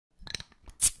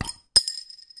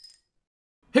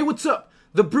Hey, what's up?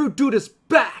 The Brew Dude is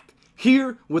back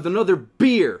here with another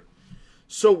beer.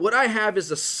 So what I have is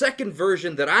a second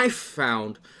version that I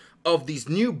found of these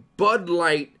new Bud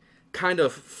Light kind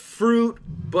of fruit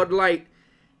Bud Light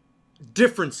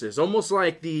differences. Almost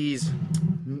like these,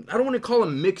 I don't want to call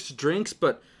them mixed drinks,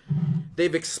 but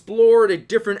they've explored a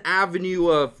different avenue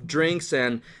of drinks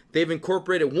and they've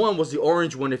incorporated. One was the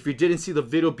orange one. If you didn't see the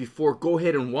video before, go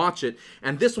ahead and watch it.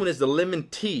 And this one is the lemon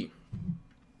tea.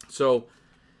 So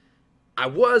I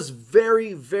was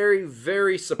very, very,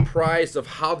 very surprised of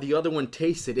how the other one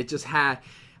tasted. It just had,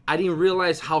 I didn't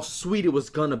realize how sweet it was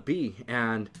gonna be.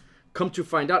 And come to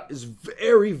find out, it's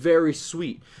very, very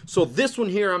sweet. So this one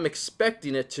here, I'm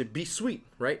expecting it to be sweet,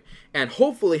 right? And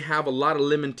hopefully have a lot of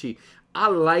lemon tea. I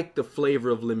like the flavor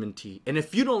of lemon tea. And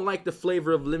if you don't like the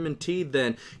flavor of lemon tea,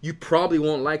 then you probably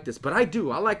won't like this. But I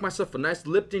do. I like myself a nice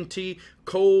Lipton tea,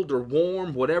 cold or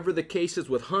warm, whatever the case is,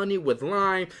 with honey, with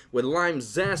lime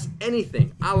zest,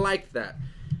 anything. I like that.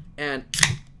 And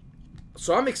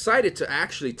so I'm excited to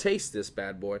actually taste this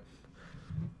bad boy.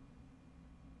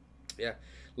 Yeah.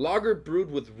 Lager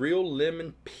brewed with real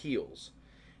lemon peels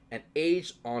and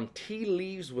aged on tea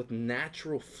leaves with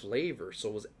natural flavor. So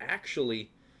it was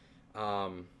actually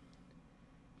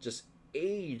just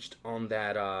aged on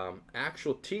that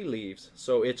actual tea leaves.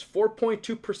 So it's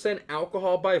 4.2%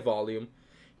 alcohol by volume,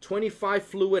 25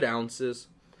 fluid ounces.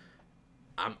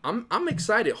 I'm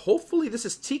excited. Hopefully this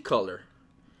is tea color.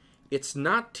 It's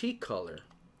not tea color.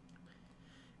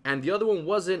 And the other one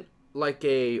wasn't like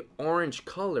a orange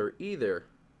color either.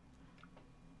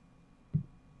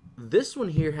 This one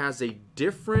here has a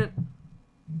different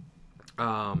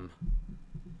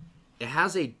it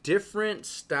has a different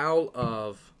style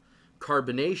of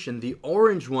carbonation. The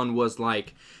orange one was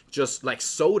like just like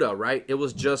soda, right? It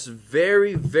was just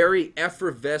very, very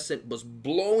effervescent, was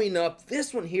blowing up.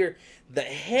 This one here, the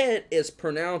head is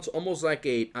pronounced almost like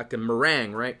a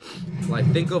meringue, right? Like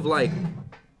think of like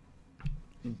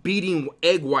beating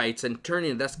egg whites and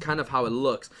turning it. That's kind of how it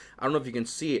looks. I don't know if you can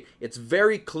see it. It's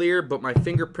very clear, but my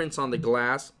fingerprints on the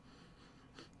glass.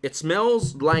 It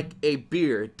smells like a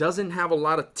beer. It doesn't have a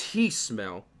lot of tea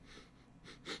smell.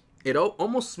 It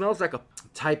almost smells like a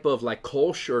type of like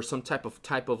Kolsch or some type of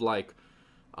like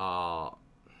it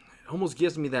almost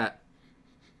gives me that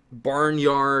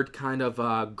barnyard kind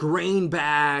of grain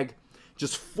bag,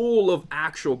 just full of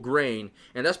actual grain.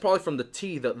 And that's probably from the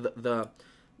tea,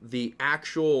 the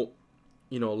actual,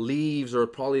 you know, leaves, or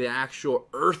probably the actual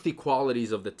earthy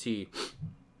qualities of the tea.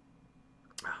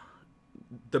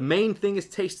 The main thing is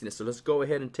tasting it, so let's go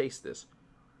ahead and taste this.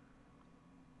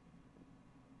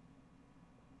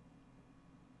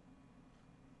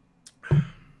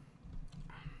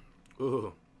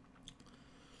 Ooh.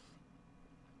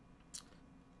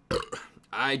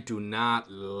 I do not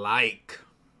like.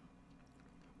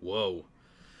 Whoa.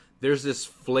 There's this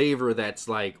flavor that's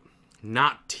like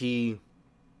not tea,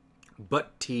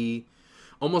 but tea.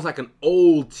 Almost like an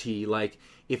old tea. Like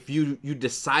if you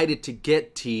decided to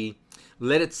get tea,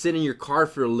 let it sit in your car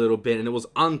for a little bit, and it was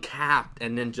uncapped,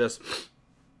 and then just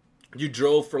you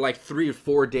drove for like 3 or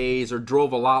 4 days, or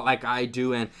drove a lot like I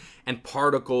do, and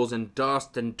particles and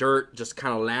dust and dirt just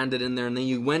kind of landed in there, and then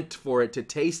you went for it to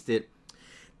taste it.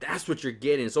 That's what you're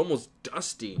getting. It's almost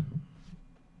dusty.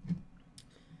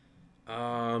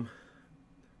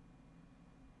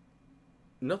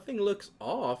 Nothing looks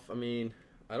off. I mean,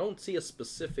 I don't see a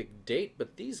specific date,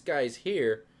 but these guys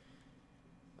here,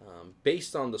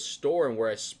 based on the store and where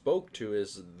I spoke to,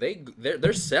 is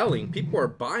they're selling. People are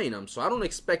buying them, so I don't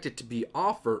expect it to be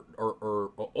off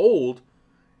or old.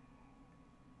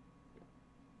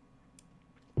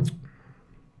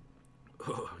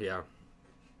 Oh, yeah.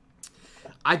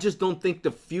 I just don't think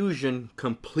the fusion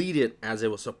completed as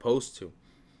it was supposed to.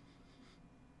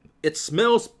 It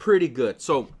smells pretty good.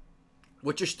 So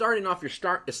what you're starting off,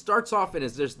 it starts off and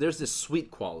there's this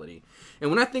sweet quality. And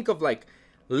when I think of like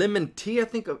lemon tea, I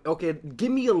think of, okay,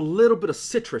 give me a little bit of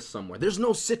citrus somewhere. There's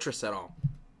no citrus at all.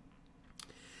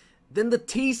 Then the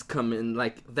teas come in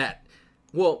like that.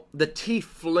 Well, the tea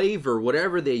flavor,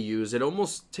 whatever they use, it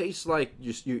almost tastes like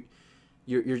you're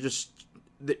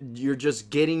just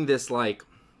getting this like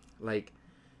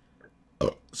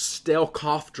stale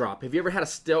cough drop. Have you ever had a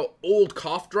stale old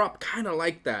cough drop? Kind of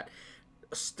like that.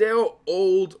 A stale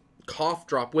old cough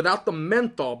drop without the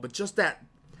menthol, but just that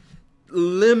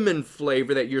lemon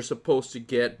flavor that you're supposed to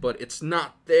get, but it's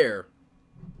not there.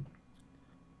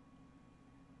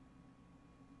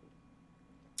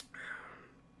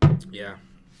 Yeah.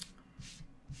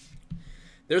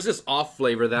 There's this off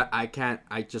flavor that I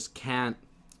just can't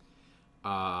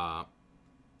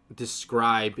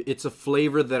describe. It's a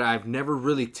flavor that I've never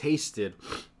really tasted,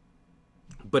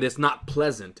 but it's not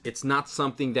pleasant. It's not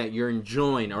something that you're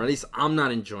enjoying, or at least I'm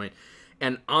not enjoying.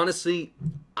 And honestly,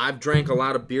 I've drank a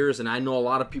lot of beers, and I know a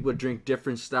lot of people drink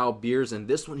different style beers, and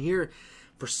this one here,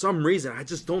 for some reason, I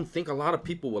just don't think a lot of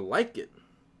people will like it.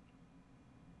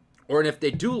 Or if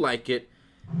they do like it,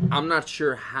 I'm not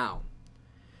sure how.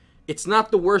 It's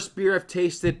not the worst beer I've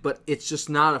tasted, but it's just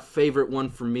not a favorite one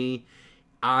for me.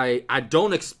 I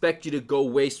don't expect you to go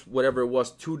waste whatever it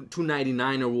was,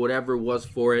 $2.99 or whatever it was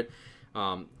for it.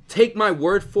 Take my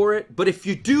word for it. But if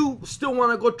you do still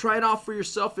want to go try it out for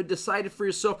yourself and decide it for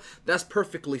yourself, that's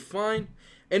perfectly fine.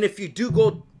 And if you do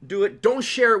go do it, don't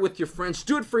share it with your friends.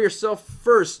 Do it for yourself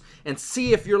first and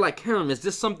see if you're like, is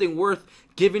this something worth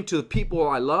giving to the people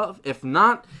I love? If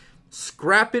not,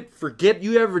 scrap it. Forget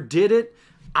you ever did it.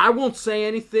 I won't say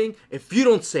anything if you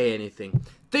don't say anything.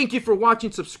 Thank you for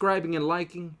watching, subscribing, and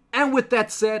liking. And with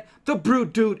that said, the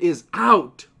Brood Dude is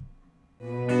out.